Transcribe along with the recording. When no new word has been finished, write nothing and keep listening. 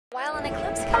While an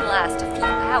eclipse can last a few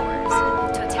hours,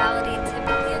 totality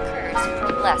typically occurs for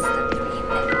less than 3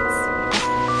 minutes.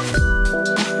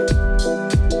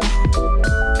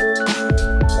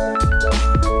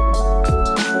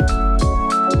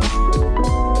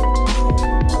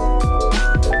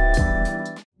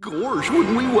 Gosh,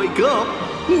 when we wake up,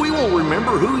 we won't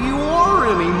remember who you are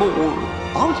anymore.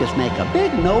 I'll just make a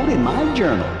big note in my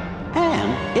journal,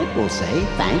 and it will say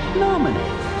thank Namine.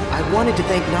 I wanted to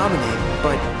thank Namine,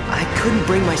 but I couldn't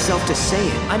bring myself to say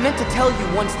it. I meant to tell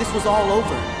you once this was all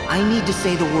over. I need to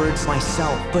say the words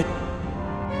myself, but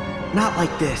not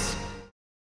like this.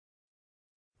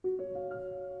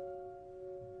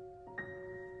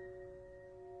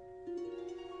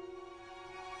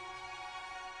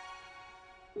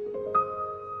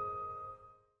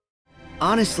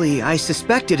 Honestly, I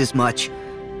suspected as much.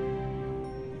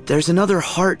 There's another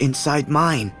heart inside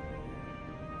mine.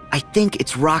 I think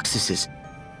it's Roxas's.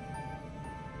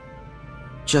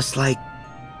 Just like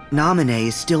Namine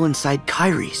is still inside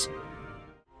Kyrie's.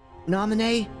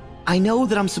 Namine, I know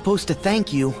that I'm supposed to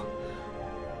thank you.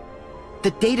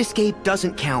 The Datascape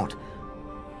doesn't count.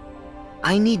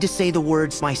 I need to say the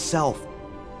words myself.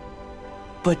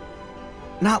 But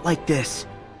not like this.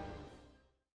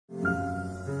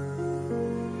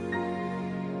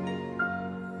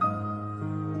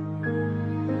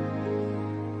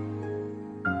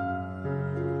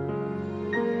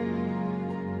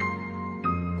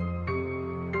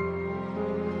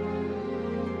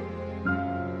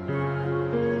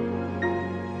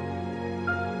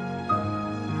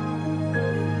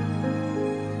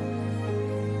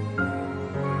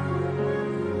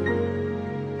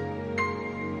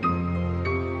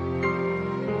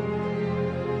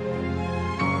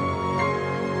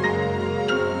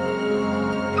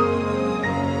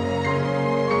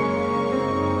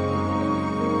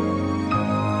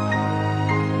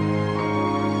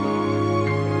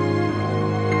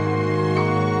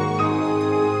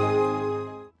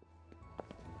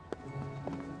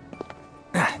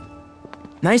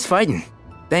 Nice fighting.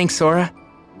 Thanks, Sora.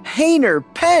 Hayner,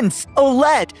 Pence,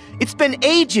 Olette, it's been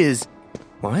ages!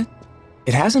 What?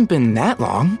 It hasn't been that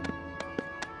long.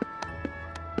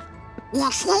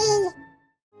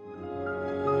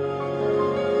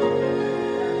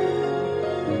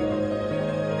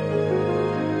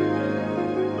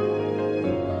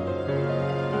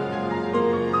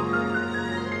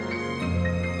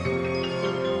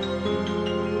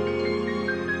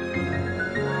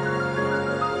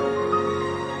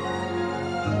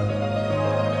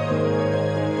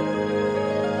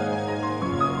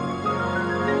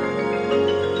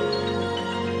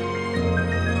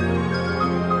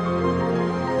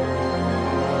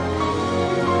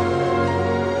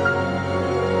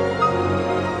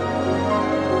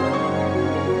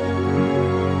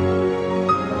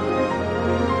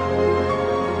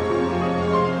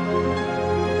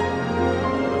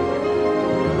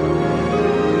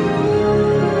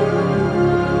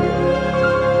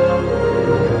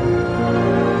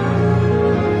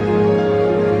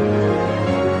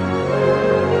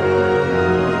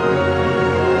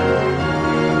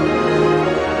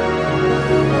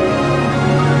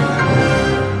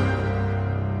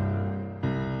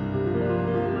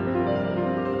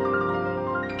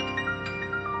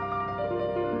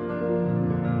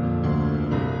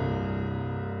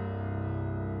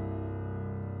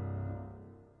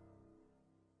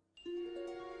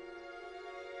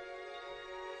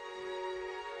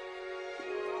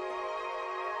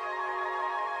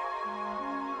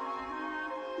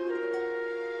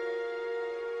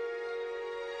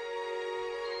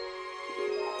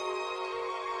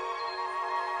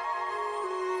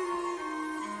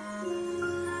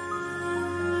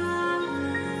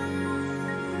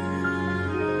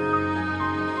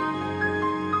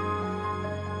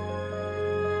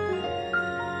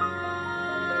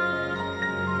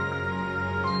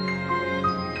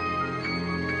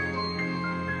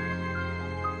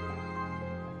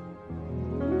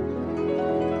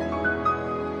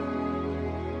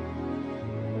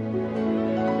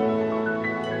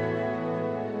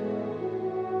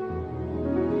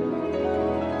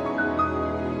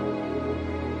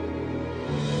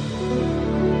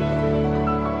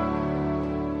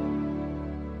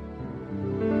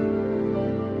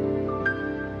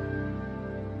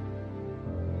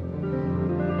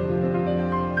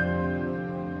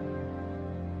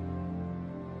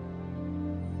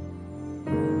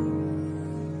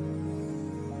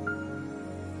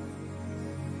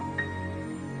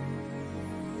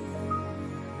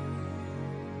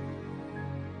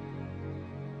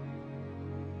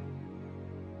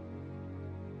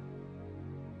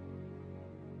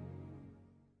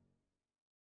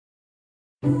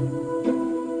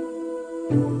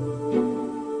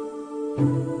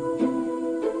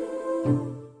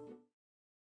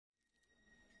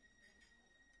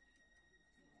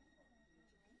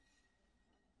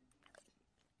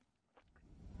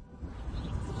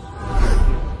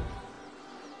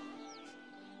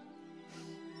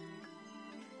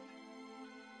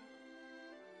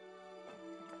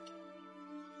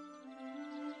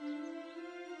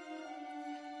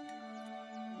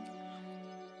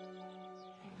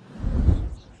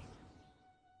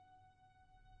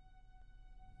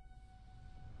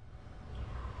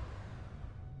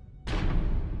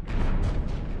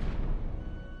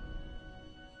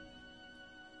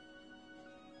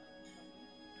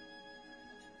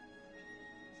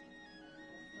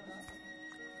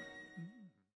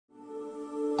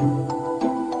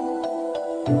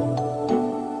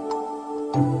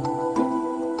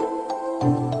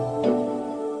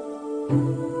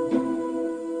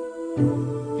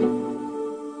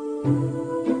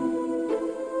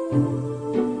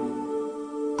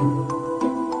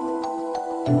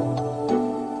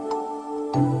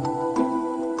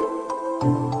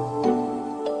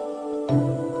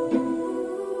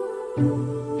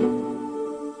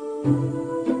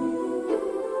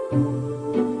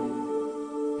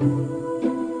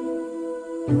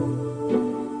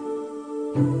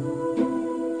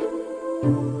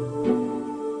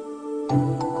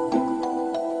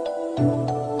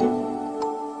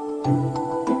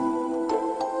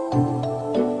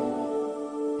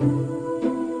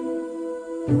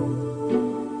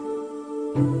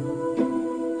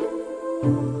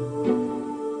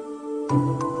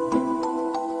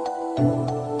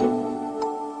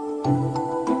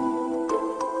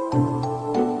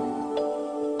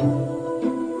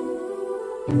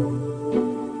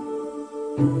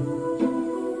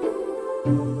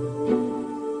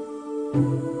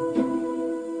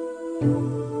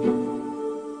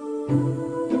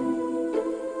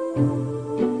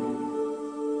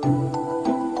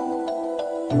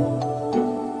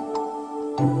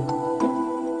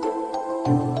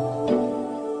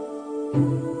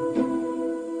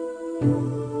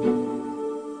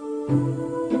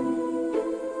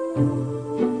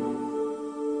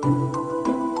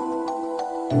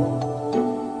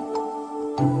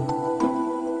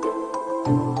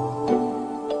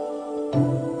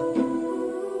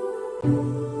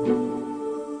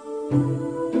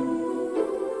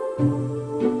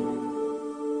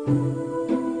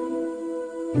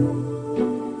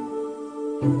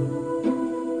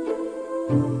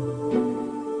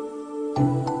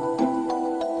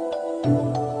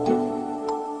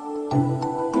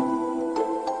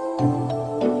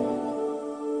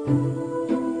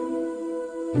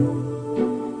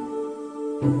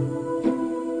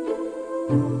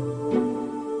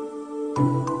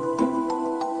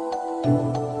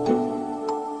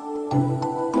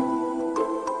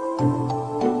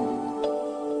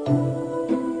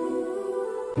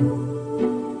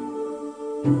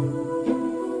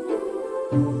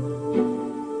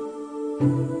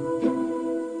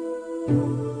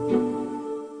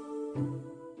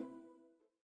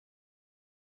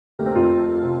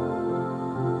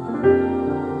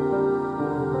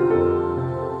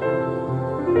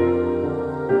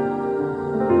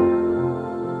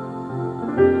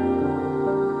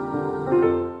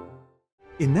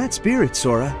 In that spirit,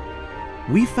 Sora,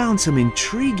 we found some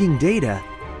intriguing data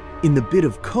in the bit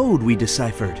of code we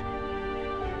deciphered.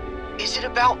 Is it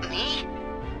about me?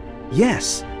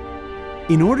 Yes.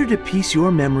 In order to piece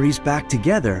your memories back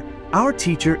together, our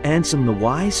teacher Ansem the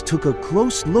Wise took a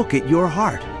close look at your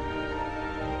heart.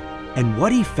 And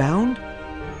what he found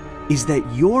is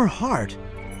that your heart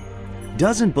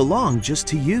doesn't belong just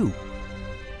to you.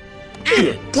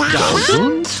 It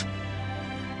doesn't?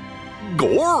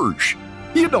 Gorge,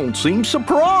 you don't seem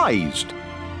surprised.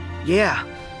 Yeah.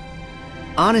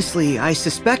 Honestly, I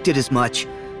suspected as much.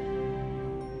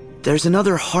 There's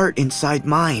another heart inside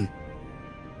mine.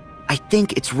 I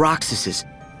think it's Roxas's.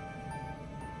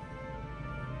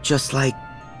 Just like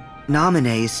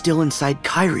Namine is still inside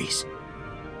Kyrie's.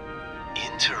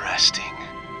 Interesting.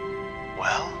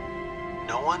 Well,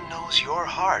 no one knows your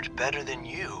heart better than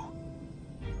you.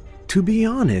 To be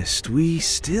honest, we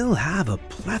still have a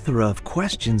plethora of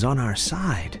questions on our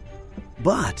side.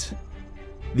 But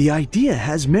the idea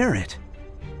has merit.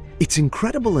 It's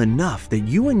incredible enough that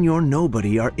you and your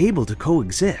nobody are able to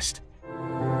coexist.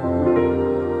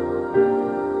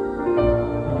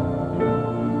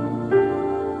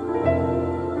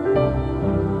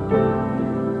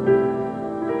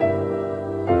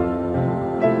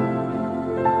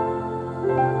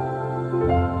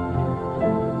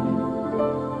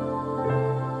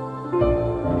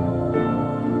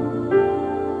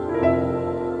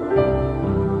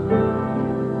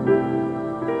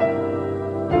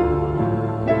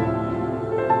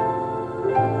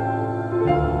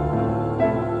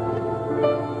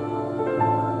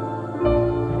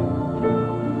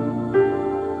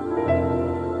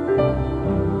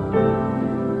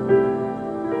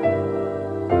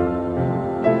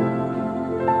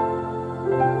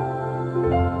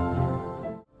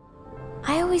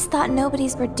 thought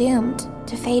nobodies were doomed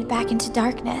to fade back into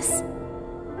darkness.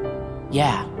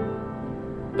 Yeah.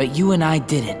 But you and I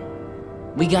didn't.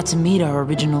 We got to meet our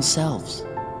original selves.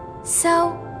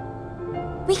 So,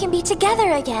 we can be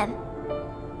together again.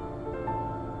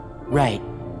 Right.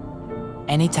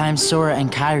 Anytime Sora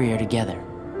and Kairi are together.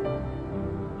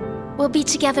 We'll be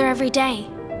together every day.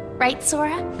 Right,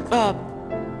 Sora?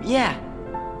 Yeah.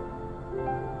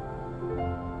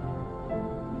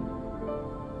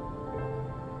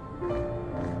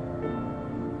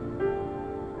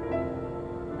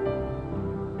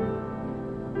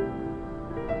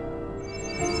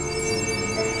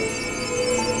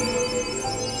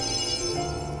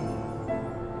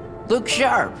 Look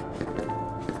sharp.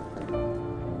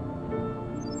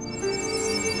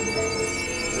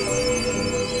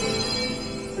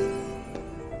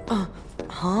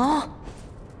 Huh?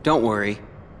 Don't worry.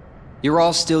 You're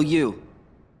all still you.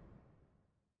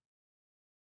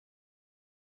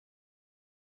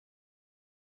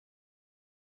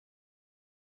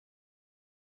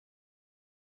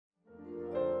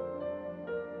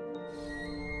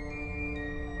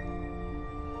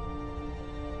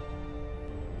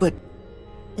 But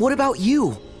what about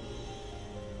you?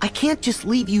 I can't just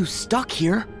leave you stuck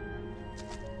here.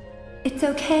 It's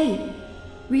okay.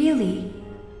 Really.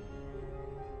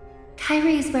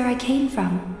 Kairi is where I came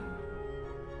from.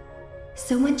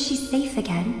 So once she's safe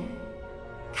again,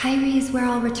 Kairi is where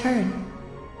I'll return.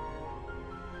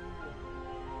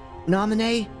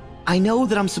 Namine, I know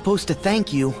that I'm supposed to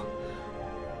thank you.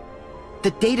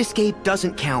 The Datascape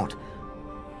doesn't count.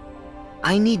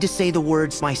 I need to say the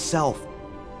words myself.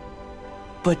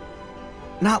 But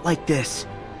not like this.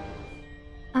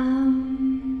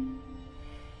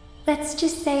 Let's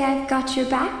just say I've got your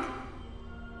back.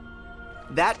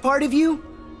 That part of you?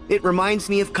 It reminds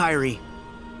me of Kairi.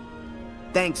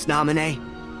 Thanks, Namine.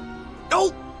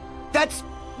 Oh! That's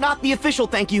not the official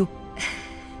thank you.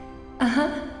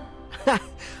 Uh-huh.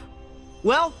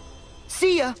 Well,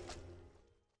 see ya.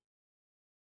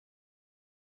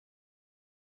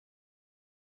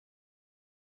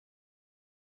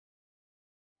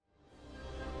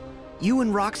 You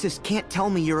and Roxas can't tell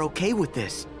me you're okay with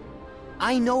this.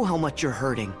 I know how much you're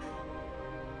hurting.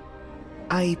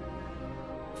 I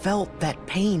felt that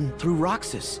pain through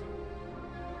Roxas.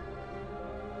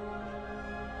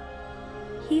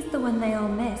 He's the one they all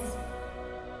miss.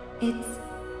 It's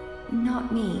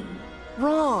not me.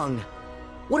 Wrong.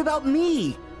 What about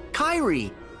me?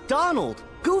 Kairi, Donald,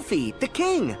 Goofy, the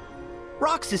King.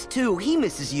 Roxas too, he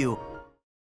misses you.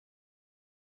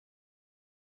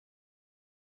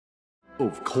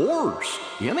 Of course.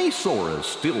 Any Sora's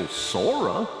still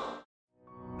Sora.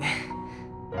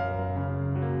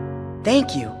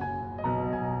 Thank you.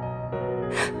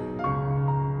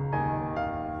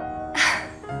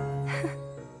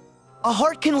 A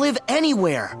heart can live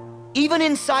anywhere, even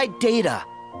inside Data.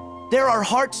 There are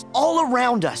hearts all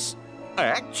around us.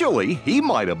 Actually, he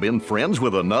might have been friends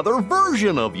with another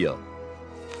version of you.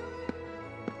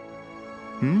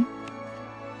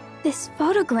 This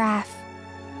photograph.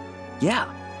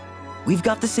 Yeah, we've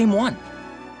got the same one.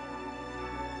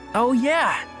 Oh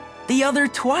yeah, the other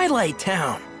Twilight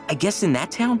Town. I guess in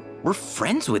that town, we're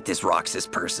friends with this Roxas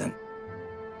person.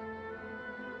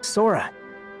 Sora,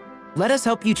 let us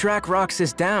help you track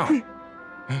Roxas down.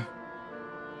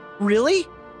 Really?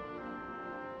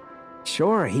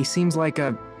 Sure, he seems like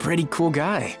a pretty cool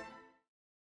guy.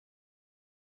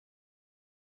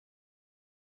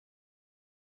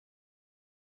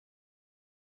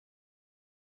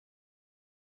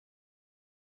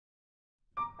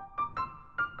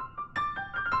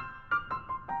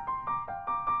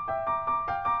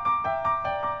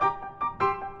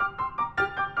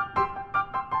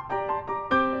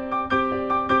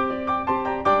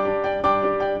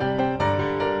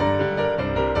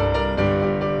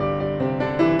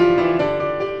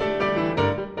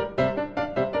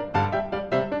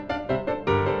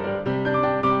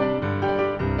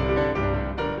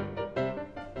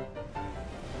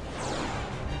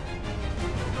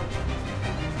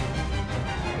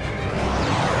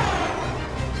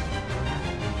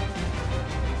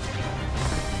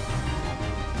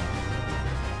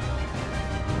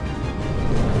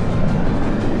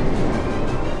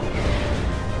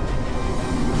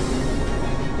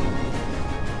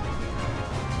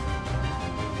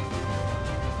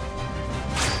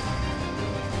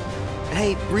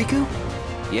 Hey, Riku?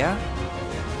 Yeah?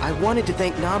 I wanted to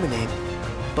thank Namine,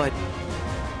 but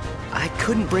I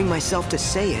couldn't bring myself to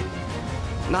say it.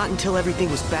 Not until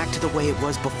everything was back to the way it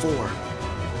was before.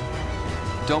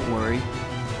 Don't worry.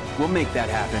 We'll make that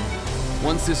happen.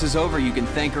 Once this is over, you can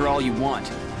thank her all you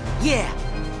want. Yeah!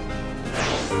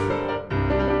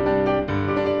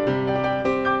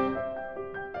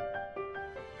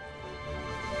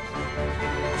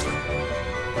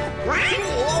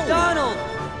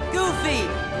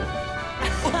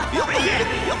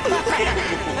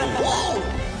 Whoa!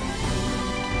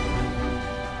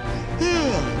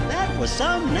 That was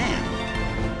some nap.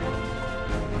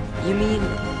 You mean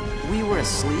we were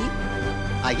asleep?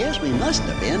 I guess we must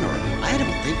have been, or I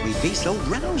don't think we'd be so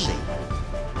drowsy.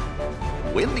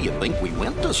 When do you think we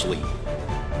went to sleep?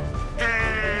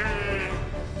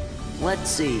 Let's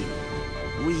see.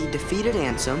 We defeated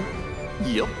Ansem,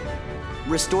 Yep.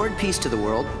 restored peace to the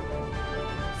world,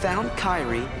 found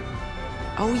Kairi.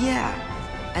 Oh yeah,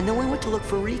 and then we went to look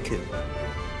for Riku.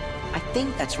 I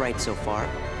think that's right so far.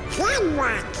 Then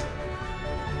what?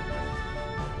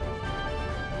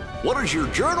 What does your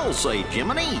journal say,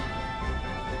 Jenine?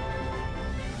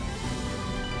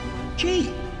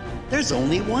 Gee, there's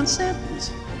only one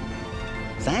sentence.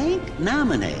 Thank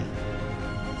Namine.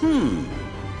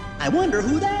 I wonder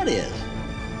who that is.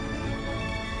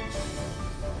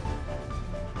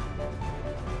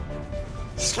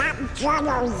 Some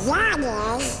journal that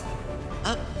is.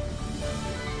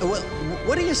 Well,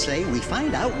 what do you say we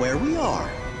find out where we are?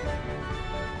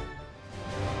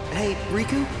 Hey,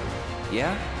 Riku,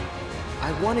 Yeah?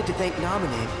 I wanted to thank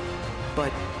Namine,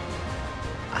 but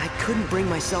I couldn't bring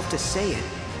myself to say it.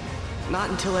 Not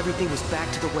until everything was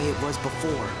back to the way it was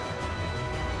before.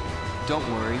 Don't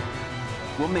worry.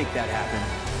 We'll make that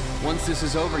happen. Once this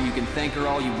is over, you can thank her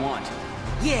all you want.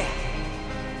 Yeah!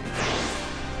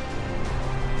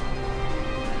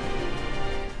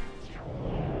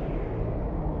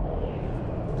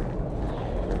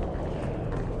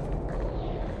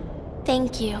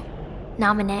 Thank you,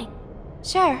 Namine.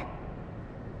 Sure.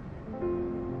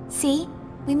 See?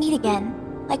 We meet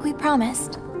again, like we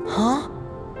promised. Huh?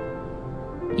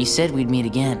 You said we'd meet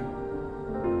again.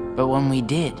 But when we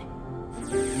did,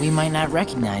 we might not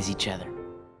recognize each other.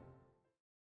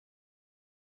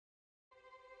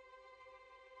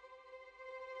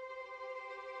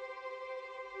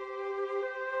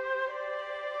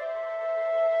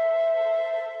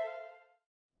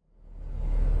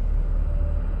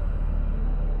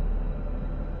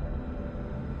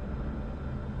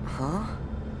 Huh?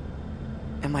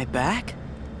 Am I back?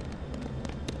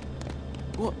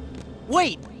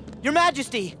 Wait! Your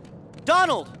Majesty!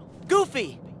 Donald!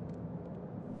 Goofy!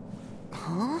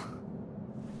 Huh?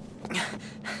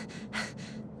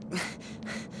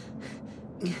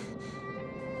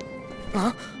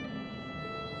 Huh?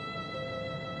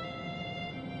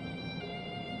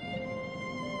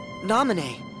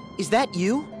 Namine, is that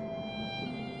you?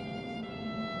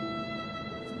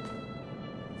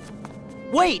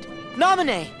 Wait!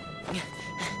 Namine!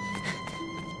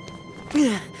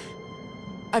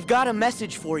 I've got a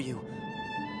message for you.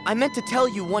 I meant to tell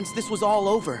you once this was all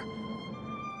over.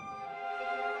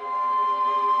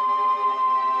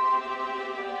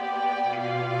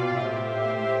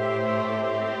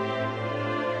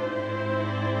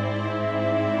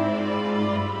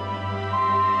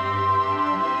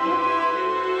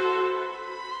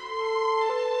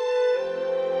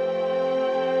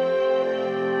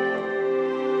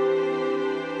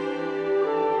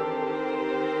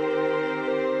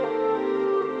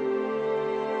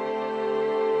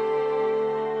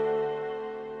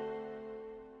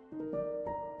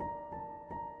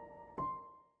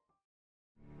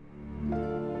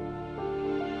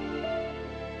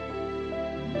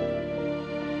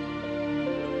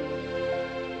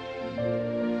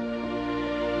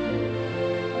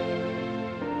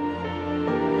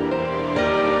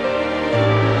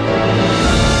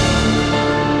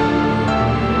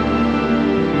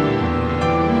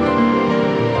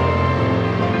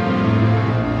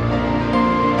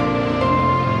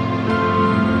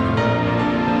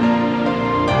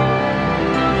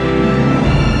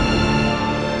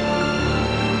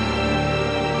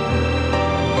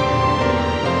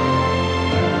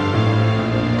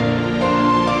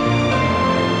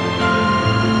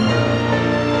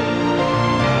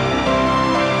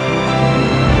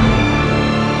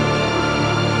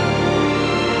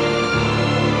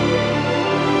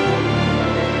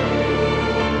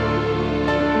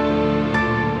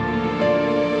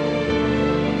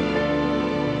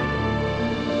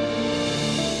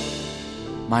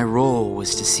 My role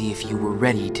was to see if you were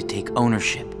ready to take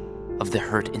ownership of the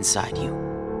hurt inside you.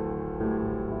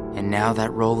 And now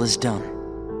that role is done.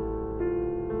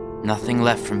 Nothing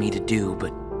left for me to do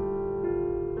but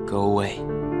go away.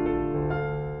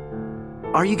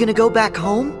 Are you gonna go back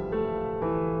home?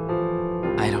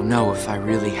 I don't know if I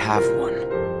really have one.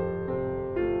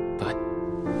 But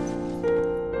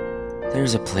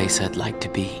there's a place I'd like to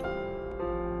be.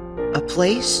 A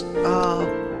place?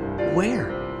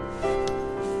 Where?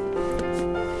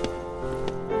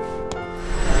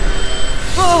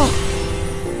 Oh!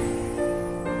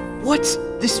 What's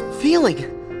this feeling?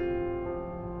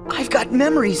 got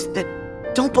memories that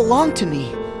don't belong to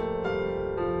me.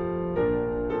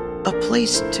 A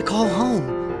place to call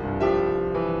home.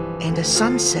 And a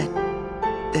sunset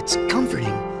that's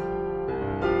comforting.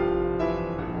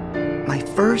 My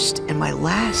first and my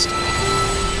last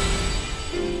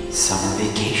summer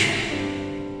vacation.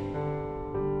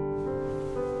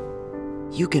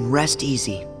 You can rest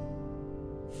easy.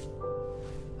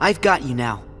 I've got you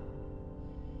now.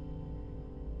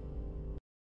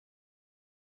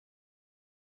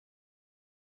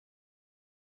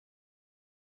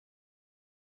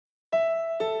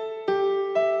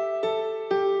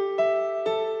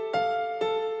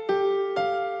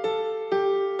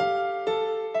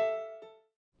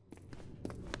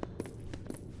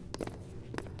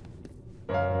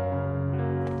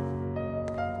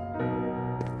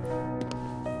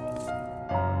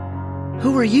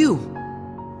 Who are you?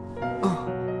 Oh.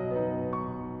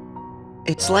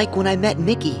 It's like when I met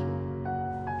Mickey.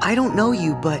 I don't know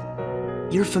you, but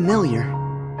you're familiar.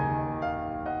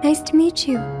 Nice to meet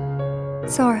you,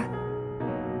 Sora.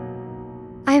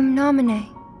 I am Namine.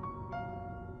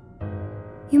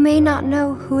 You may not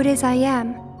know who it is I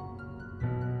am,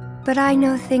 but I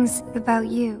know things about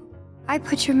you. I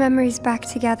put your memories back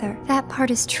together. That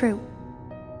part is true.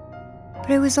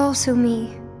 But it was also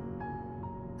me.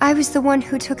 I was the one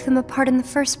who took them apart in the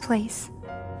first place.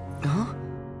 Huh?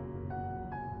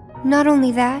 Not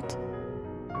only that,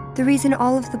 the reason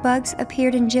all of the bugs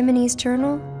appeared in Jinine's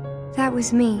journal, that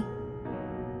was me.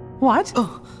 What?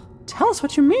 Oh. Tell us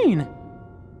what you mean.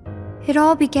 It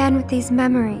all began with these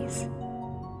memories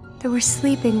that were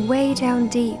sleeping way down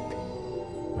deep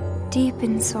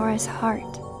in Sora's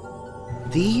heart.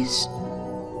 These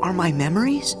are my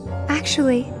memories?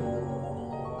 Actually,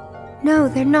 no,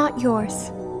 they're not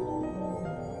yours.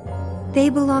 They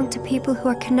belong to people who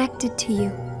are connected to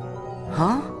you.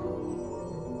 Huh?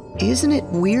 Isn't it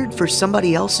weird for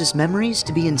somebody else's memories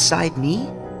to be inside me?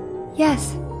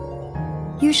 Yes.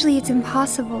 Usually it's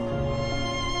impossible.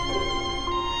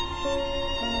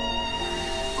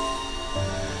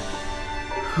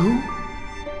 Who?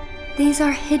 These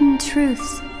are hidden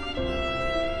truths.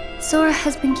 Sora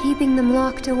has been keeping them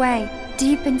locked away,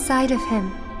 deep inside of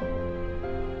him.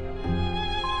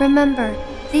 Remember,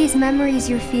 these memories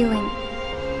you're feeling,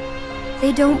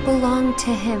 they don't belong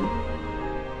to him.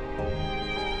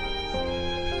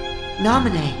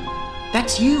 Namine,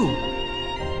 that's you.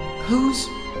 Who's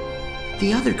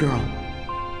the other girl?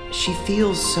 She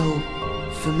feels so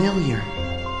familiar.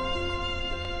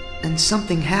 And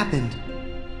something happened.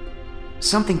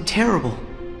 Something terrible,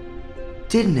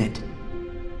 didn't it?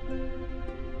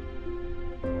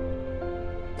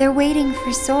 They're waiting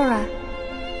for Sora.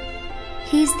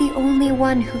 He's the only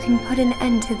one who can put an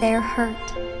end to their hurt.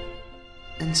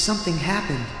 And something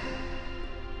happened.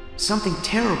 Something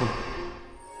terrible.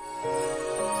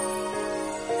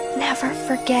 Never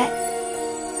forget.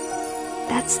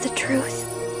 That's the truth.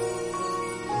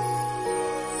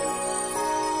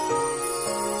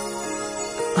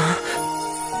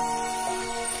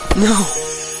 No.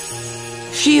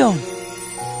 Shion.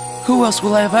 Who else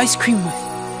will I have ice cream with?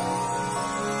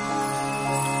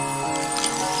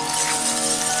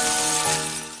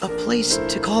 A place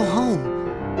to call home.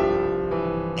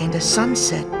 And a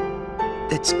sunset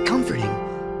that's comforting.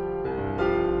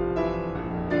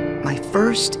 My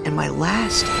first and my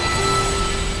last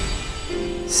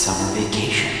summer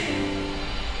vacation.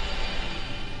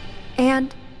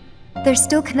 And they're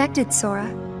still connected,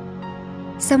 Sora.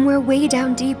 Somewhere way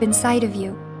down deep inside of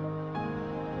you.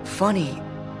 Funny.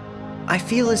 I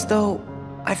feel as though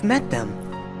I've met them.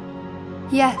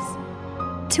 Yes.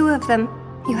 2 of them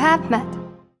you have met.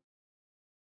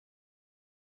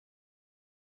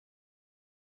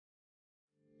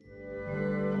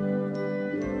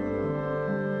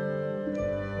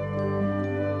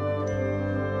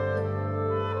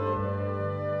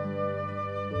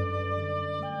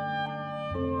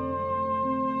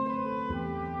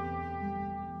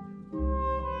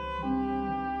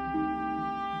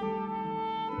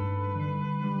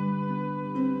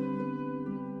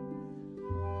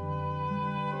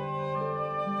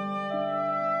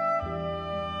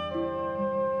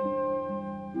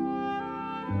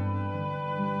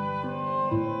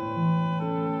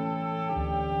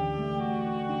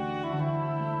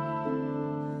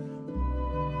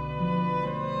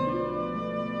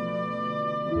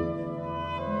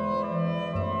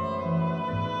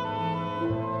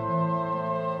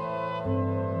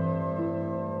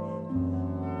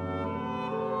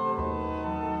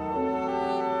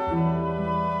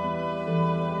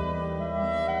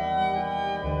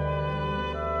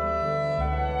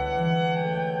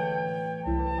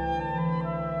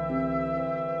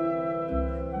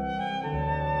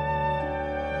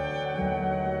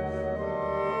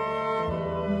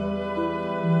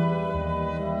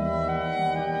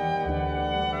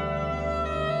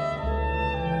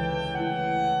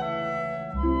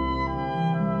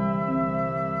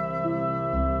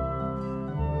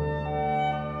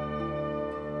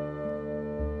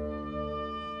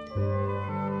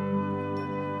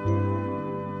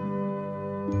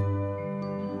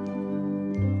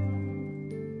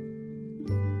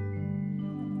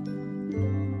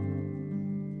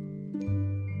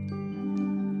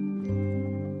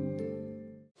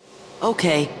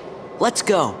 Okay, let's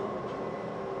go.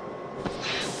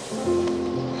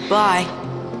 Bye.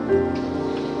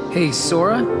 Hey,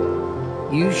 Sora?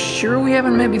 You sure we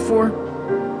haven't met before?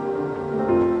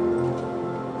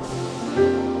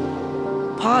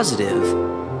 Positive.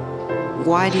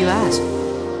 Why do you ask?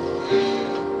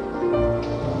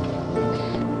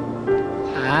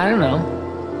 I don't know.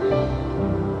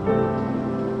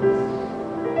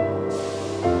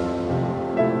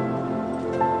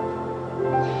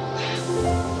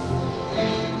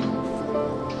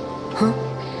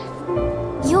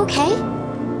 You okay?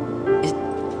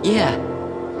 Yeah.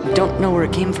 Don't know where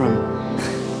it came from.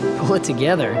 Pull it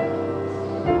together.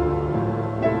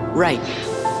 Right.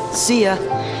 See ya.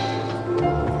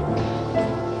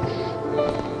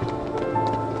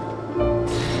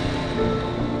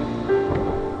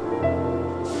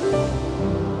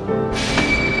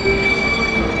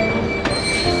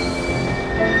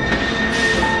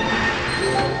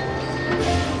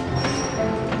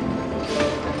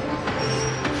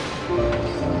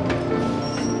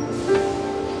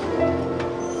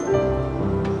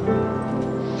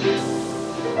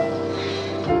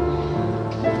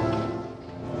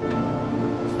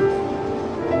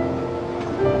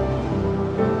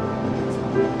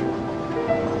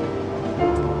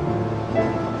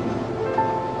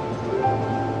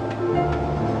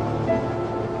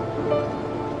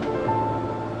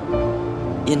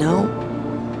 You know,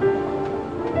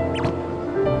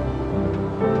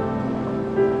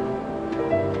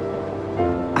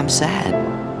 I'm sad.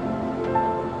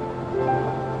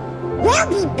 We'll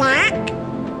be back.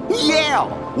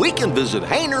 Yeah, we can visit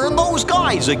Hayner and those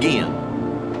guys again.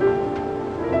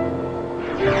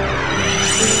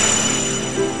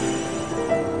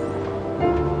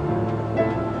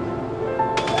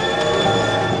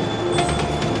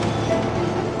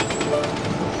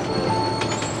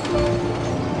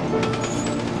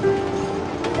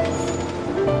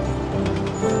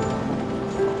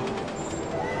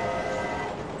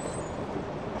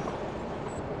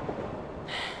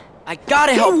 I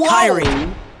gotta help Whoa!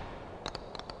 Kairi.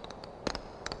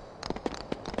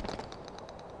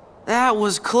 That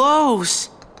was close.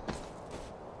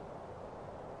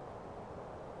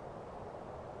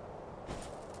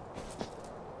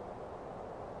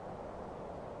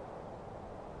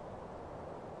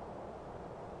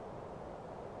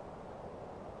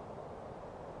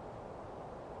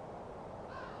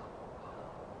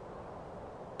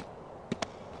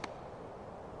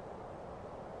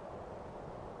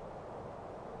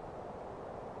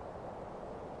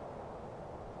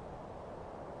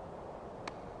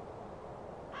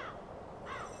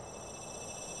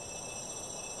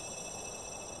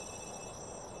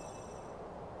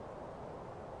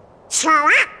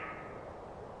 Sora?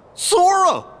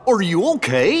 Sora, are you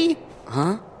okay?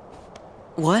 Huh?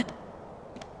 What?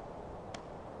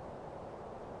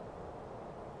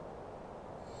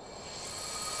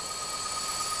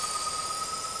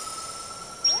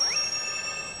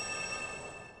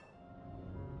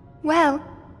 Well,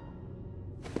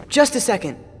 Just a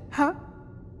second. Huh?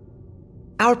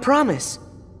 Our promise.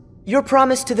 Your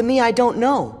promise to the me I don't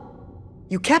know.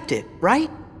 You kept it,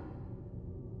 right?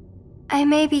 I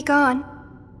may be gone,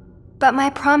 but my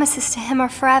promises to him are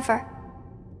forever.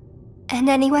 And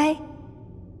anyway,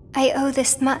 I owe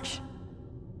this much.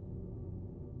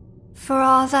 For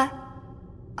all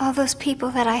those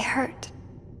people that I hurt.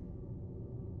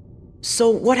 So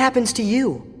what happens to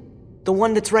you? The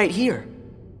one that's right here?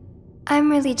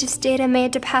 I'm really just data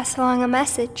made to pass along a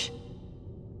message.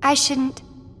 I shouldn't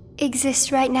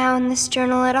exist right now in this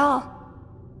journal at all.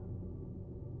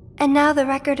 And now the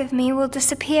record of me will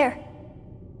disappear.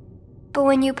 But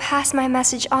when you pass my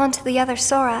message on to the other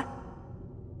Sora,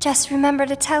 just remember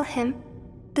to tell him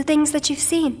the things that you've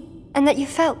seen and that you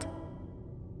felt.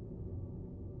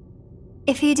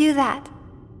 If you do that,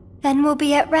 then we'll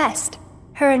be at rest,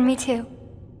 her and me too.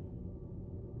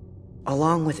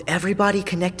 Along with everybody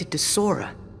connected to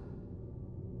Sora.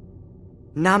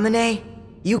 Namine,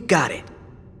 you got it.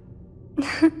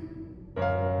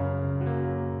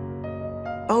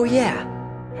 Oh yeah.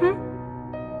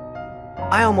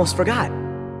 I almost forgot.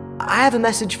 I have a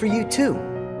message for you too.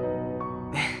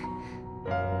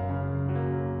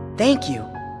 Thank you.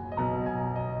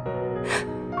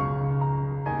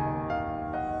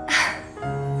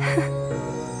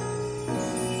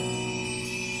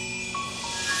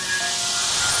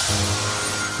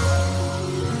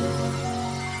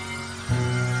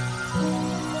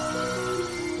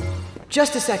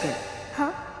 Just a second.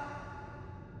 Huh?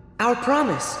 Our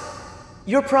promise.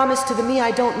 Your promise to the me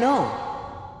I don't know.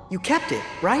 You kept it,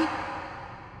 right?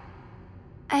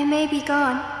 I may be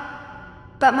gone,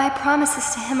 but my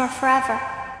promises to him are forever.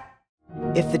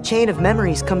 If the chain of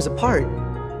memories comes apart,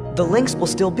 the links will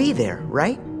still be there,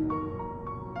 right?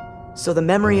 So the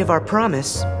memory of our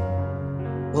promise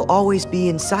will always be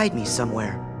inside me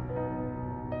somewhere.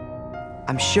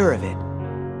 I'm sure of it.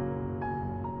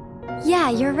 Yeah,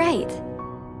 you're right.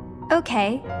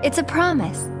 Okay, it's a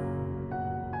promise.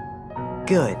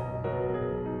 Good.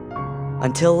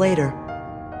 Until later.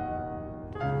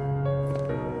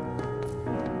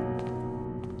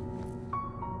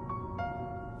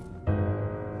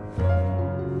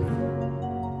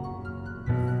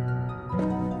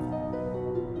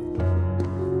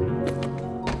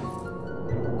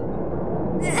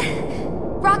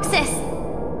 Roxas!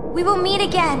 We will meet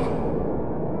again.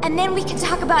 And then we can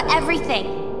talk about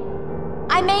everything.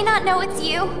 I may not know it's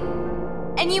you,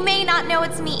 and you may not know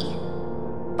it's me.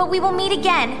 But we will meet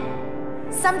again.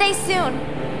 Someday soon.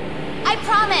 I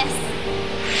promise!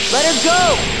 Let her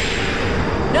go!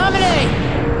 Namine!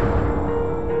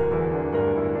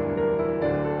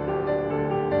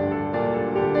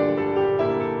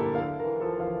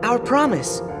 Our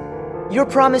promise. Your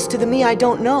promise to the me I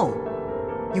don't know.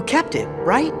 You kept it,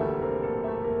 right?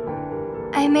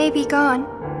 I may be gone,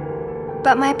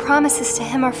 but my promises to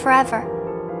him are forever.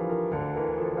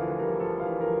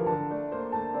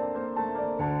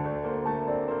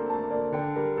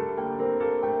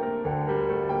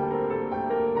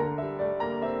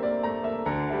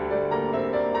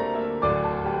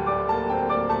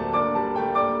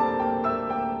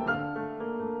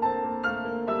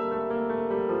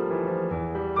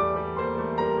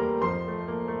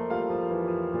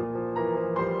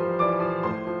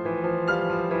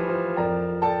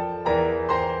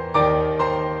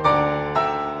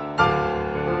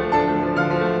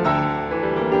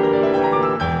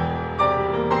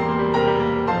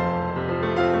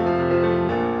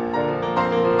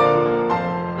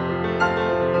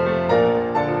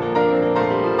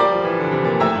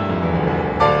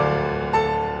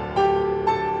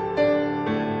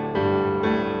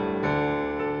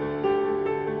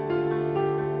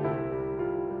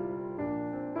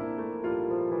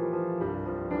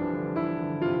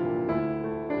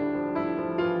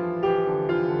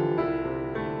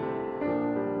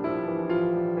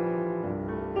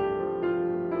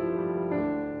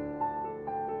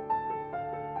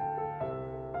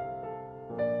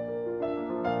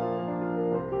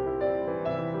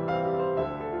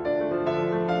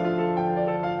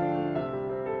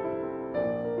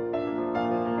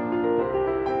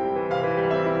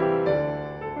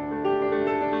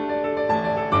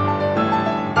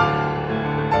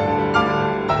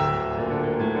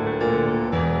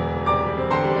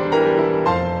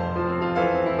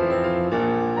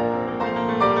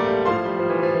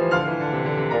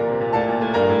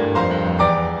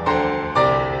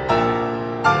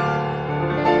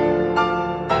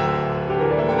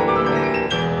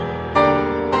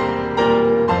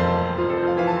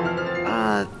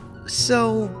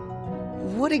 So,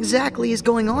 what exactly is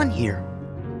going on here?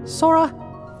 Sora,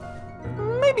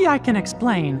 maybe I can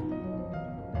explain.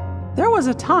 There was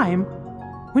a time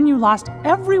when you lost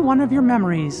every one of your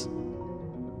memories.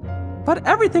 But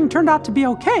everything turned out to be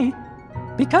okay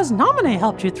because Namine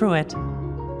helped you through it.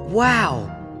 Wow,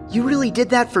 you really did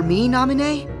that for me,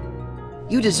 Namine?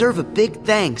 You deserve a big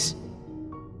thanks.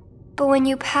 But when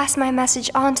you pass my message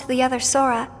on to the other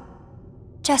Sora,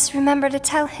 just remember to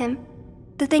tell him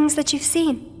the things that you've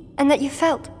seen and that you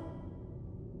felt.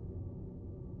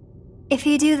 If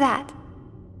you do that,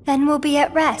 then we'll be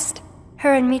at rest,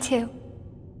 her and me too.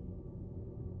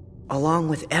 Along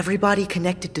with everybody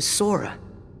connected to Sora.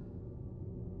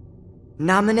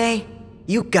 Namine,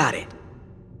 you got it.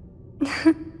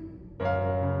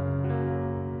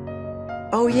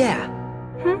 Oh yeah.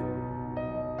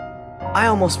 I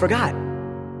almost forgot.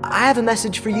 I have a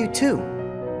message for you too.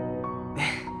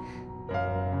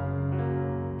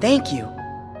 Thank you.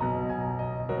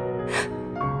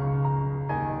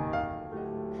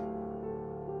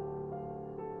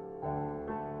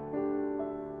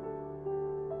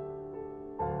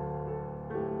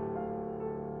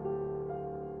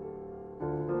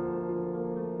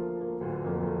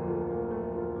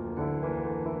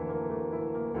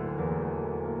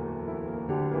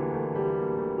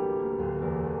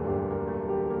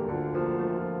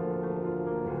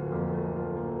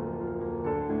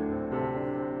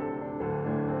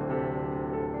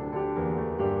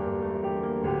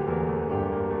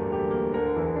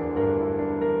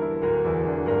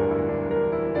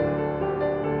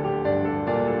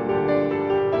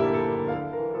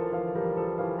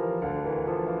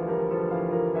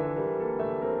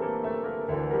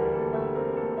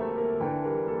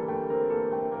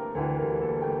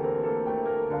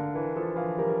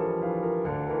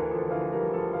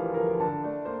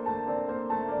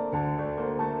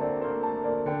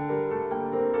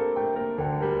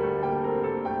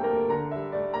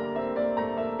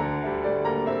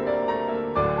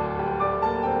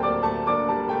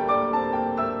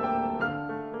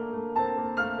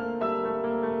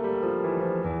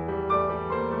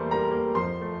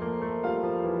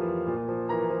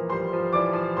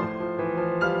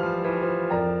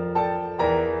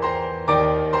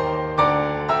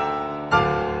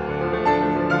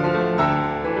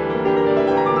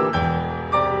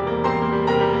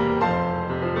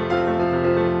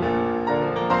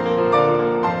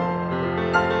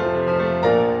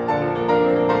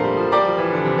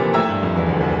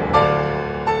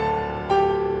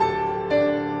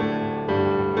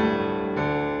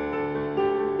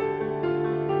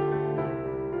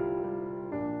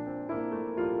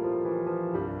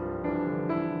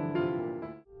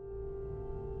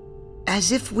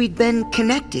 As if we'd been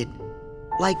connected.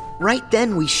 Like, right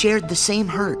then we shared the same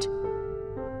hurt.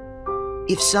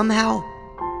 If somehow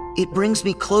it brings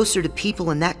me closer to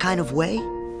people in that kind of way,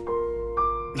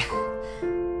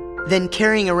 then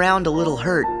carrying around a little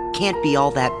hurt can't be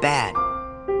all that bad.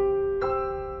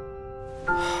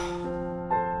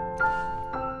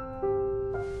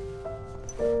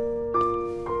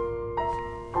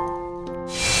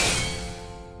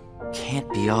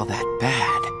 Can't be all that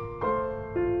bad.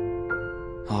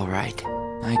 All right,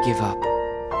 I give up.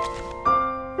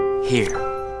 Here.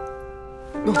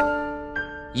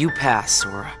 You pass,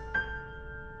 Sora.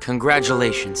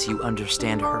 Congratulations, you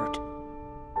understand hurt.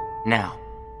 Now,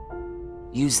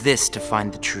 use this to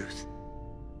find the truth.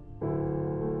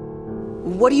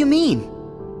 What do you mean?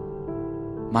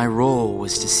 My role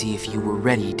was to see if you were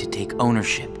ready to take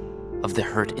ownership of the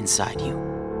hurt inside you.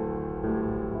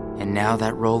 And now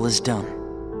that role is done.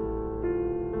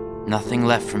 Nothing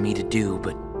left for me to do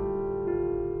but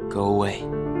go away.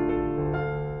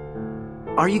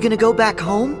 Are you gonna go back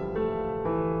home?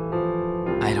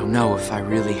 I don't know if I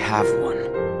really have one.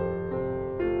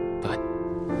 But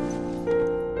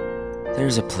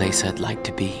there's a place I'd like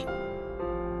to be.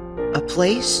 A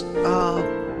place?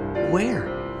 Where?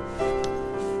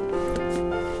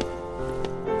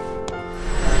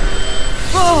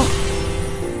 Oh!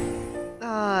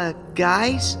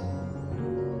 Guys?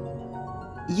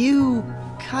 You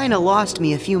kinda lost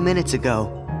me a few minutes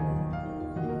ago.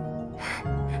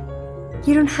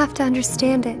 You don't have to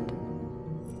understand it.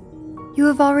 You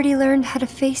have already learned how to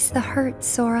face the hurt,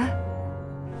 Sora.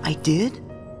 I did?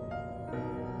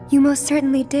 You most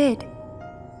certainly did.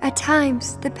 At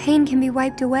times, the pain can be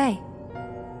wiped away.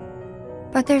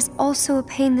 But there's also a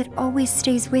pain that always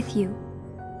stays with you.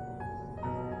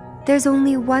 There's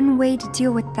only one way to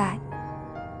deal with that.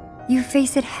 You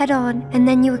face it head on, and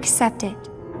then you accept it.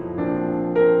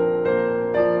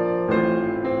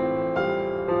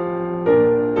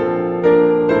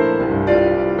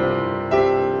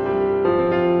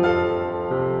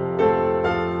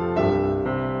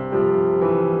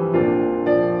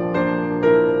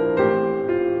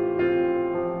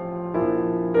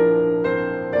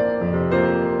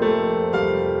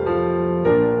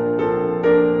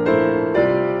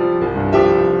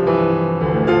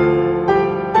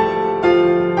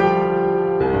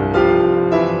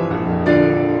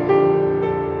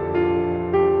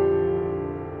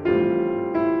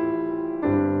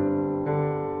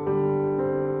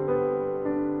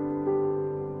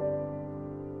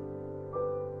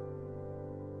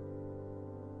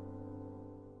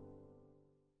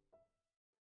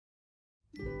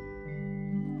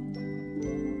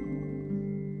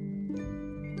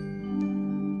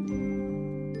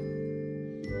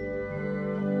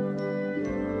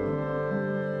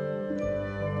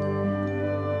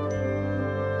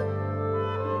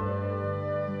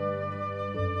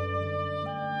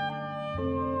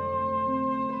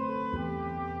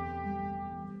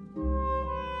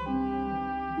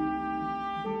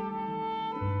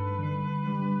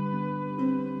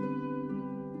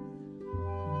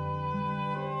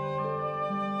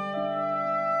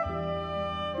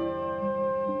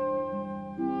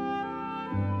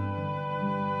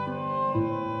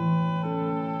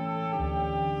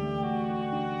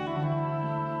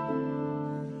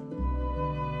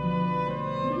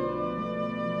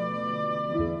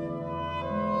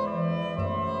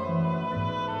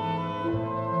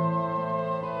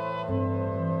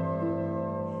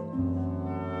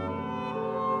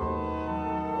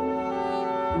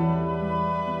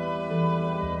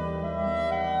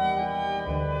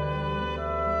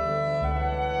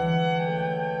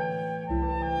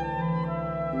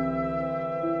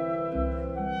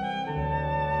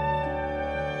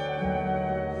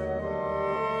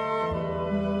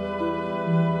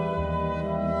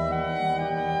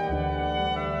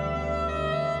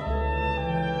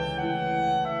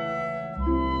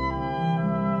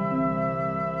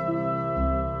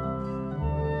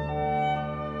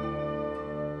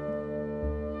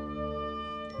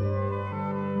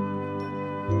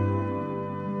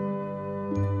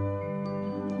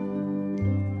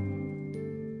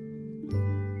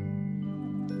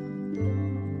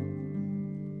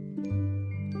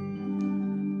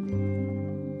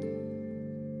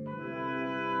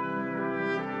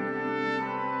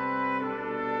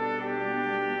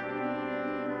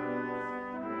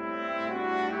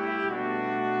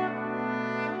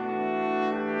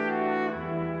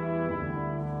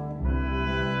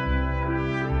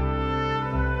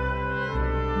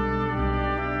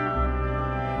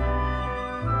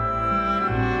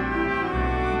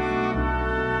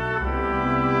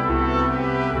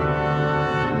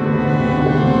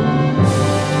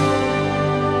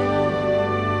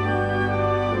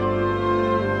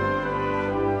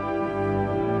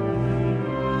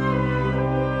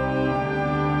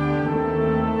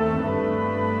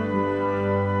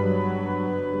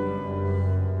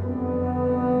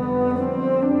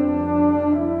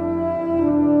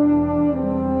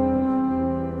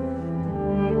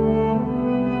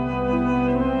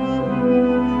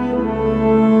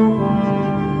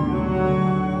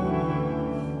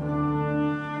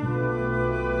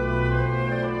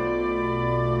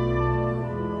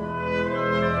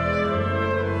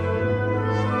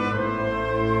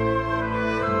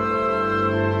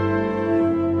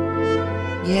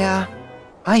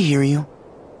 I hear you.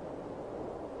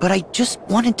 But I just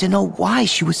wanted to know why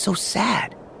she was so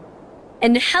sad.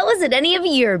 And how is it any of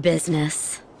your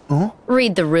business? Huh?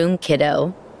 Read the room,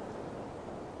 kiddo.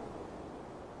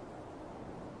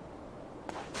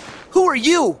 Who are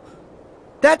you?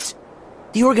 That's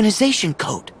the organization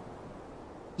code.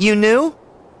 You knew?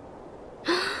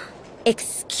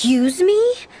 Excuse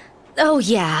me? Oh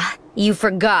yeah, you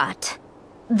forgot.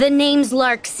 The name's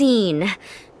Larxene.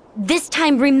 This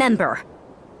time remember.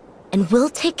 And we'll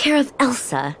take care of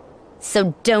Elsa,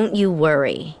 so don't you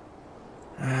worry.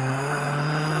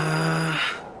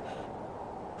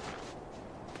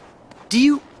 Do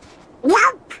you...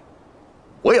 Nope.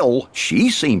 Well, she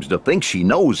seems to think she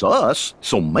knows us,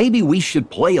 so maybe we should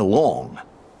play along.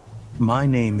 My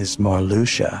name is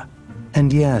Marluxia,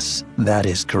 and yes, that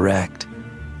is correct.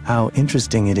 How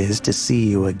interesting it is to see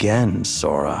you again,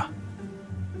 Sora.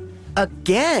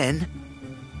 Again?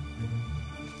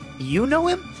 You know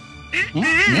him?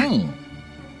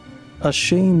 A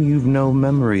shame you've no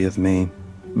memory of me,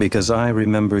 because I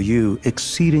remember you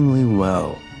exceedingly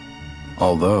well.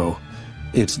 Although,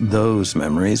 it's those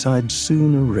memories I'd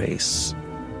soon erase.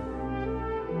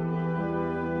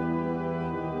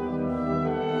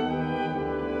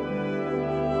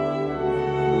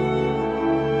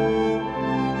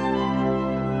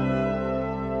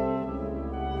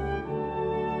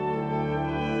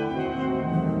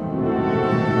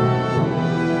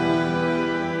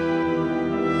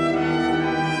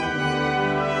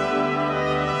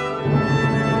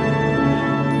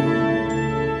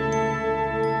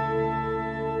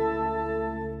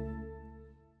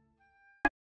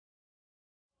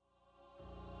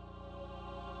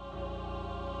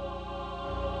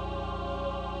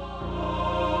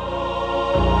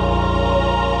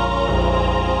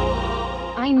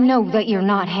 I know that you're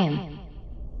not him.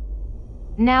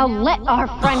 Now let our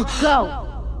friend go!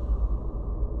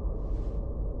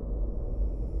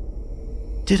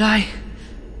 Did I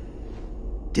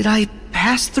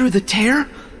pass through the tear?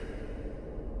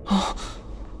 Oh.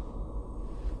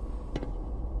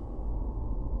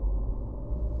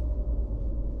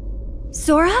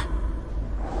 Sora?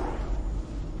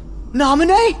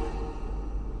 Namine?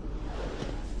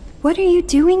 What are you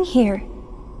doing here?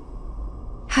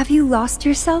 Have you lost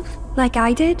yourself, like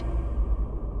I did?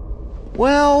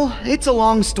 Well, it's a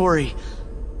long story.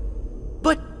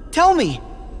 But tell me,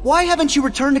 why haven't you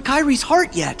returned to Kairi's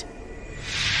heart yet?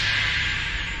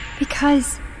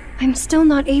 Because I'm still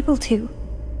not able to.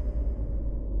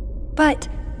 But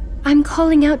I'm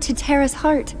calling out to Terra's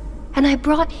heart, and I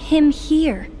brought him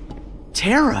here.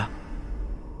 Terra?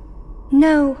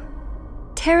 No.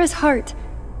 Terra's heart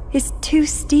is too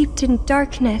steeped in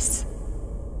darkness.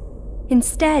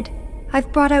 Instead,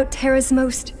 I've brought out Terra's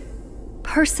most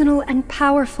personal and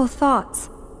powerful thoughts.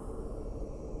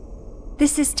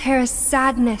 This is Terra's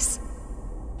sadness,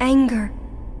 anger,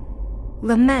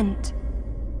 lament.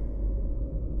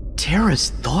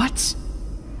 Terra's thoughts?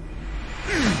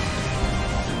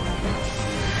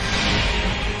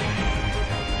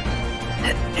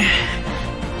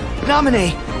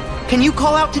 Namine, can you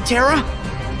call out to Terra?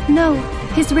 No,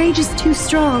 his rage is too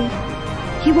strong.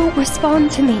 He won't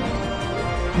respond to me.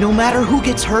 No matter who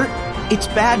gets hurt, it's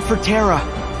bad for Terra.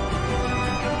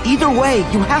 Either way,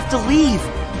 you have to leave.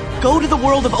 Go to the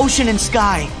world of ocean and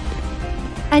sky.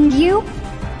 And you?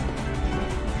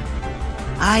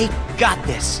 I got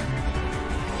this.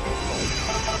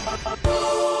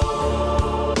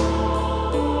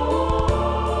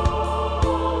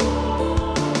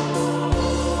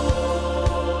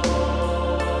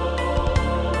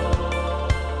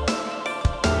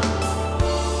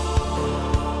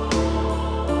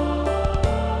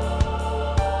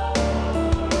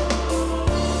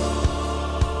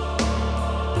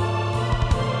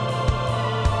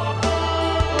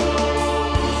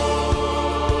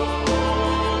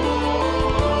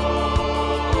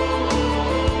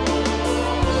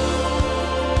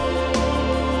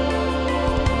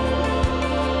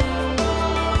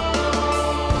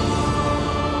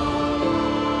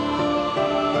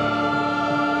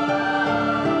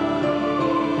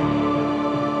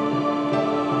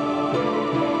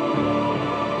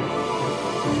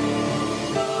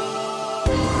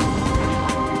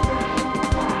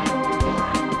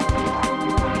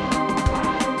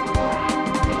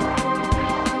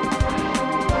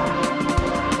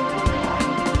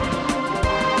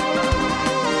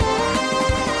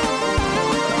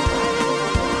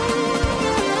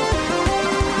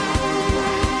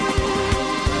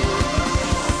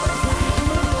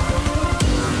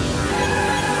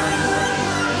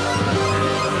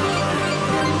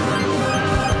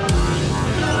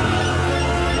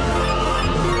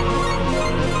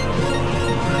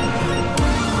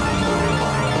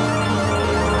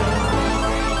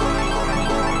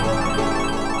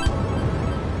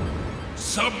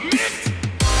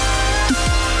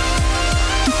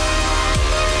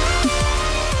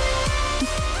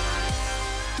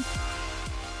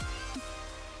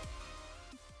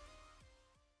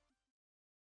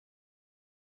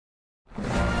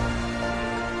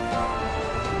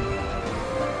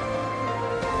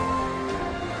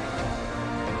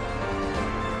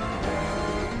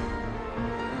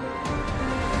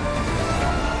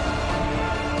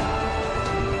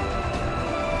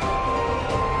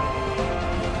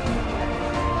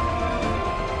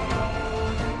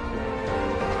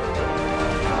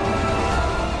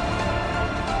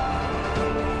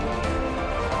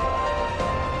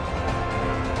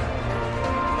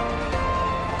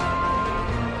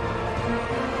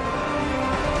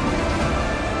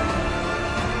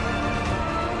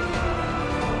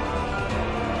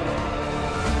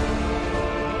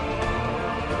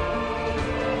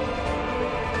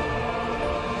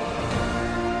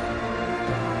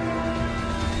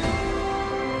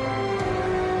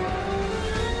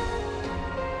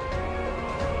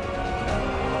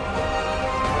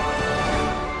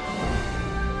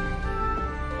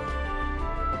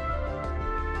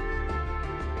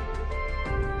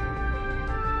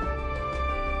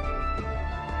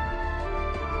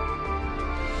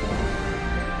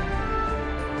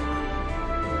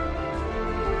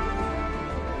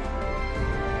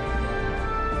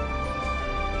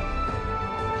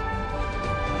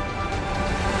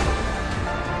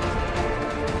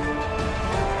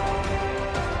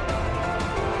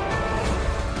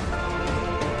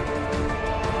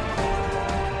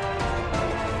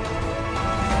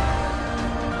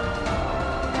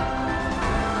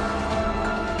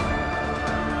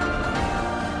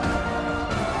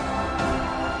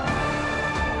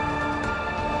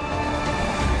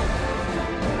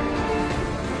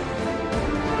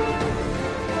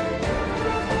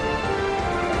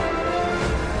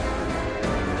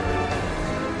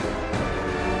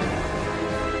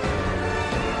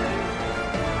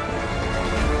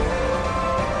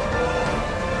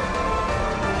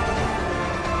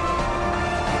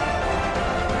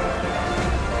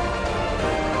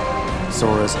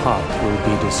 Sora's heart will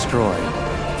be destroyed.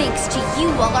 Thanks to you,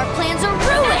 all our plans are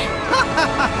ruined!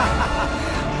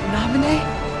 Namine?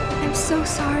 I'm so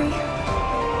sorry.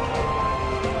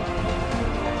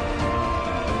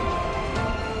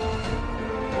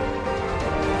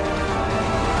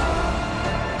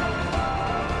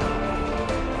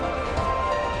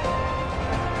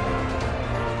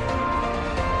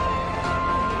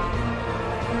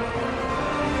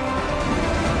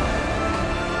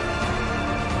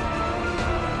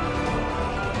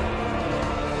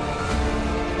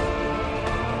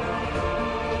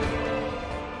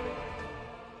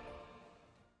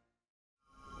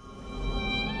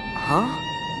 Huh?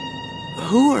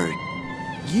 Who are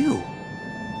you?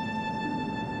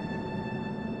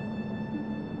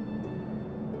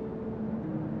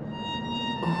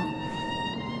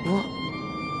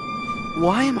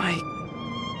 Why am I...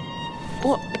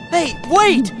 What? Hey,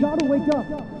 wait! You gotta wake up!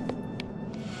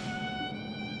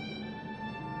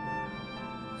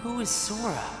 Who is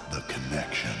Sora? The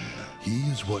connection. He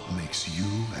is what makes you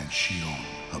and Xion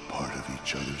a part of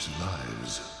each other's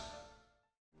lives.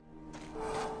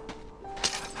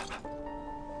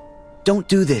 Don't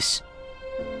do this.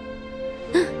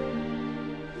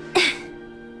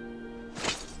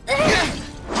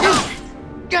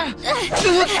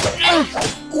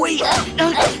 Wait!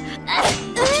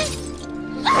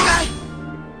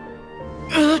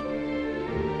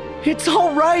 It's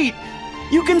all right!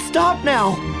 You can stop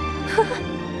now!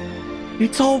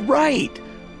 It's all right!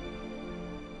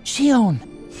 Xion!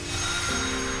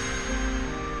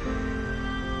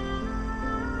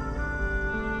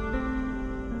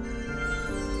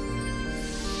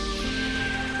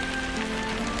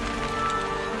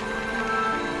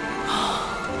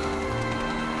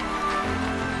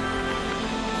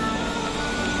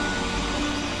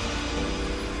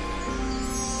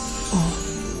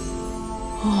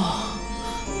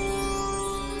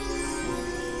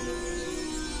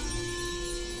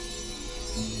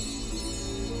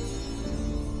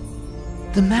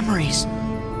 The memories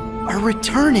are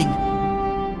returning.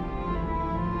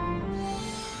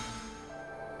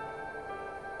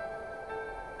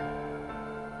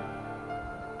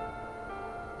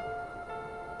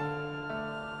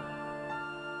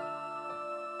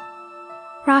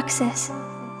 Roxas,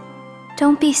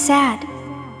 don't be sad.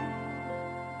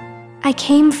 I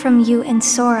came from you and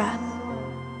Sora.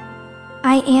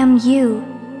 I am you,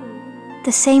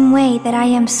 the same way that I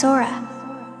am Sora.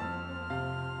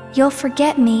 You'll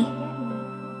forget me,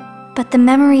 but the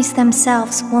memories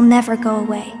themselves will never go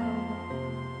away.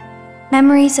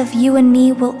 Memories of you and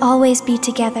me will always be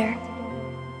together,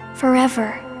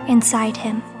 forever inside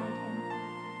him.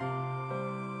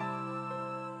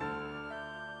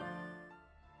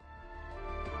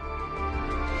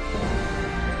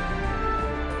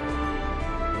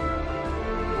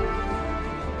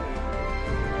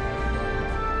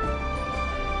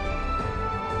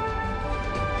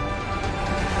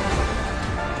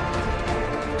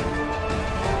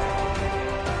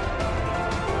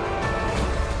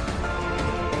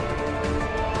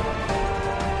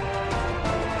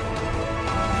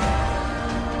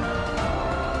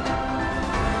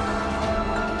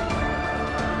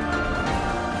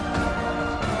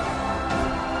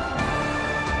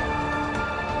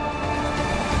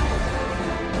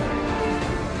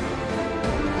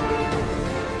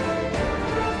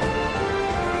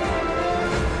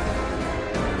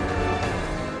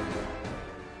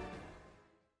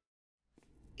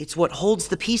 It's what holds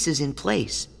the pieces in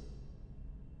place.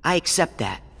 I accept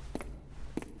that.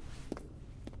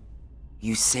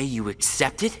 You say you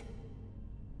accept it?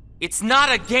 It's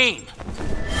not a game!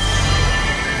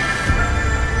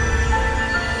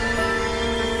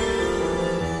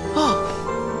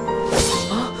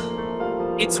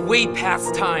 It's way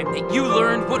past time that you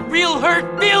learned what real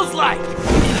hurt feels like!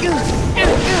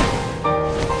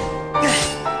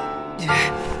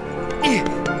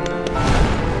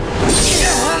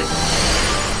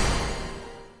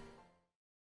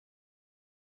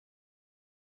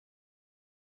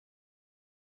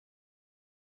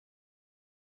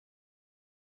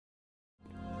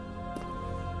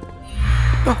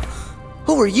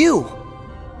 Who are you?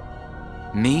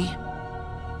 Me?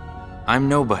 I'm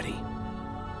nobody.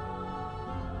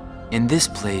 In this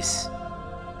place,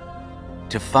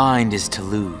 to find is to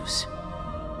lose.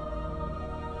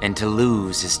 And to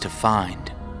lose is to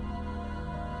find.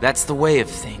 That's the way of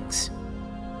things,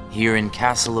 here in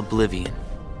Castle Oblivion.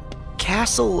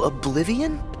 Castle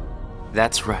Oblivion?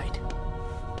 That's right.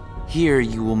 Here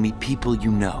you will meet people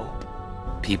you know,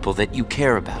 people that you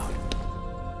care about.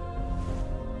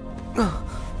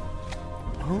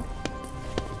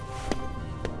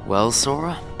 Well,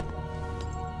 Sora?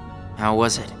 How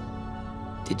was it?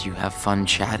 Did you have fun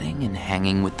chatting and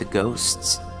hanging with the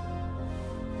ghosts?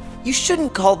 You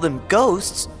shouldn't call them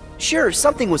ghosts. Sure,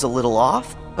 something was a little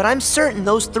off, but I'm certain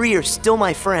those three are still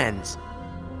my friends.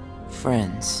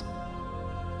 Friends?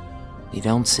 You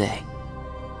don't say.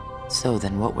 So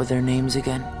then what were their names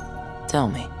again? Tell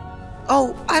me.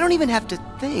 Oh, I don't even have to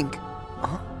think.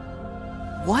 Huh?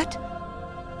 What?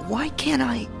 Why can't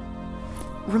I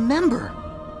remember?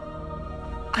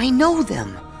 I know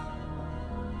them.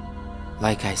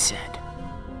 Like I said,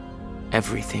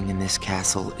 everything in this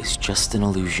castle is just an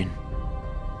illusion.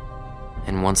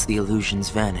 And once the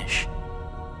illusions vanish,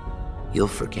 you'll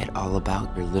forget all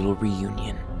about your little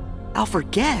reunion. I'll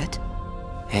forget?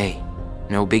 Hey,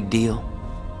 no big deal.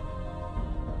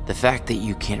 The fact that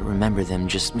you can't remember them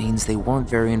just means they weren't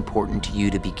very important to you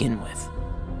to begin with.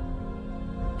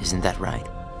 Isn't that right?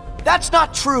 That's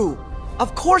not true!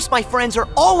 Of course my friends are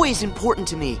always important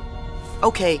to me.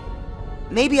 Okay,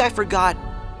 maybe I forgot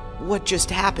what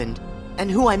just happened and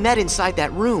who I met inside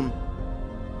that room.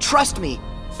 Trust me,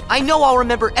 I know I'll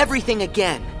remember everything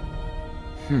again.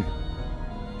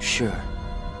 Sure.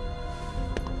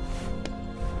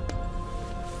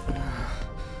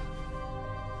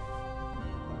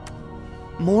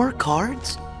 More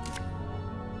cards?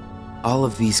 All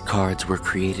of these cards were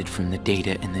created from the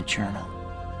data in the journal,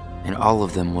 and all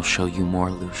of them will show you more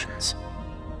illusions.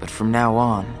 But from now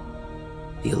on,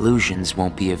 the illusions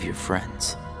won't be of your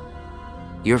friends.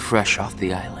 You're fresh off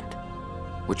the island,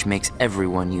 which makes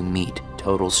everyone you meet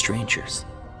total strangers.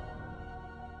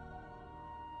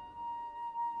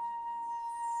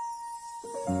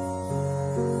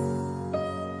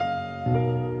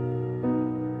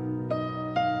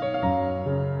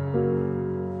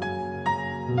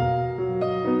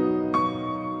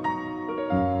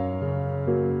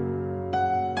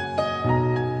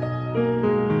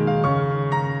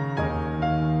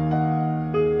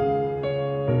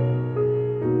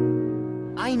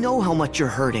 I know how much you're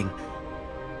hurting.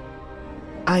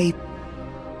 I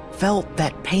felt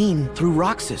that pain through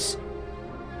Roxas.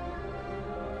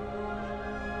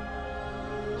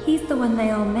 He's the one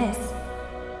they all miss.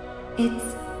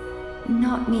 It's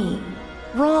not me.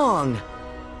 Wrong!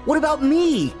 What about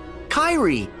me?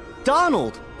 Kyrie,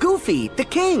 Donald, Goofy, the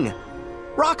King.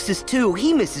 Roxas too,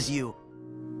 he misses you.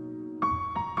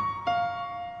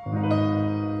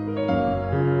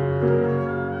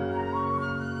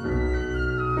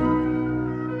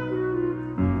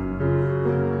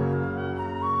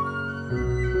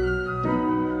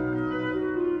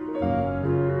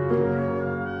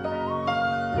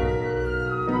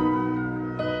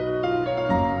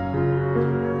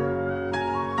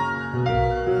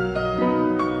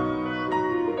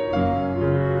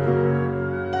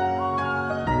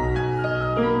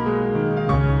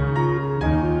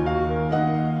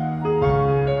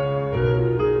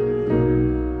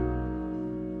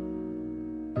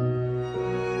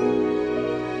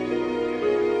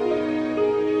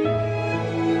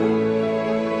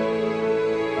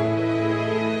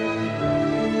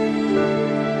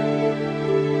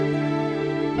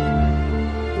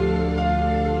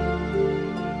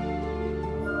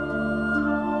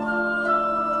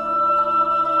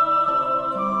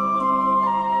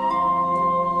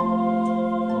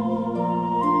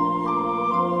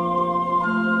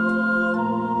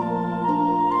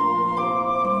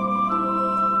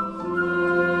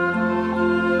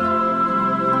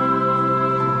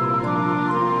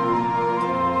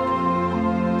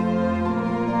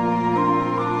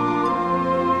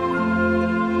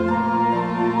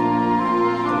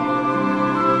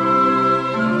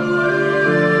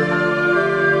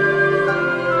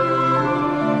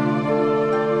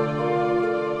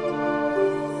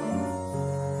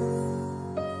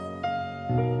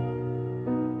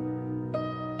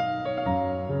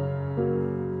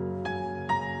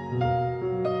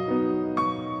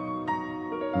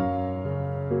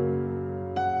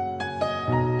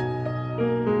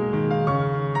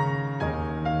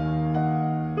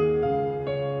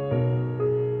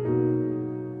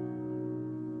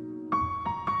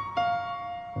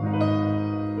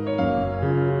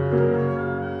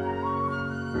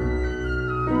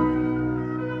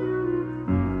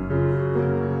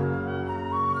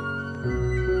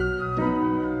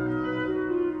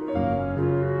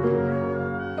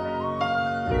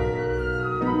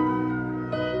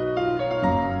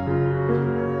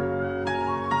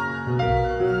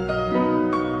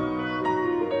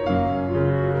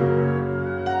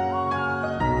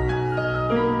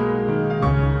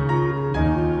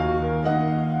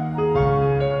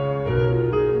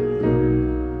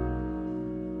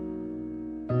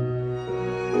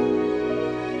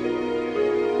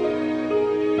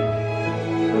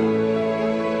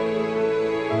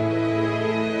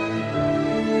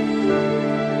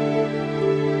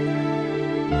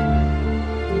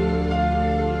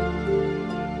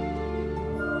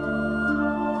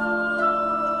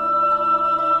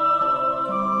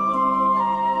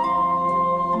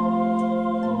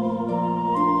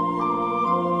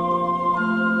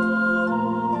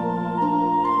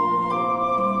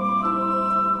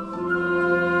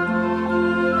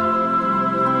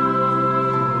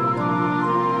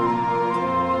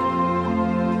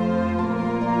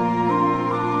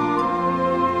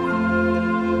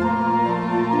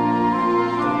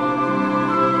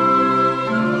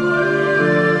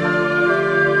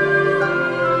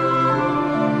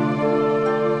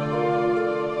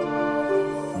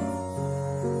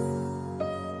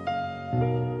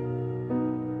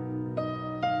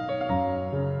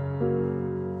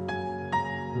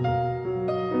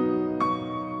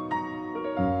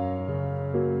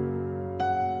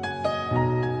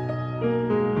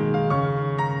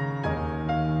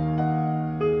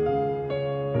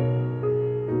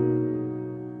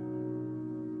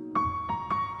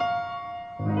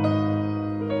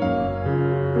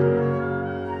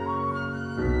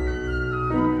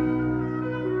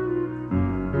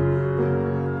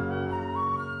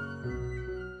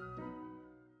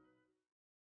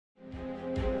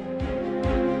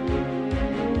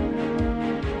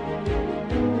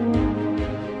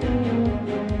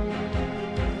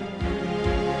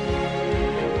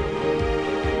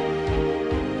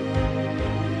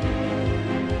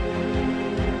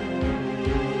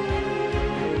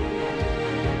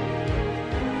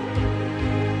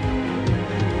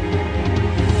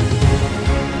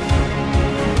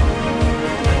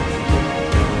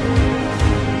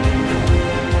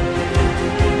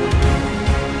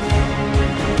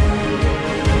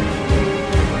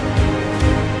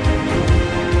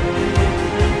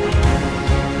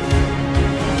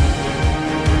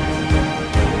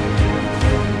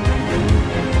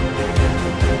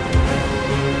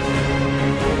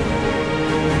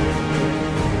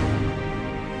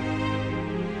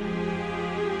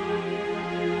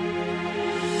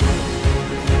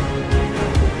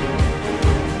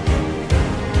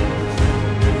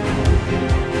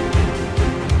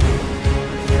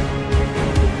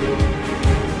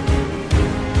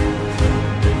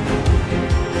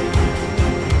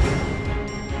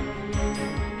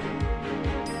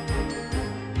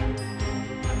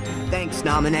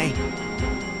 Thanks, Namine.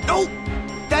 Oh!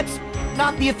 That's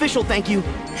not the official thank you.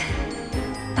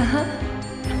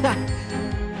 Uh-huh.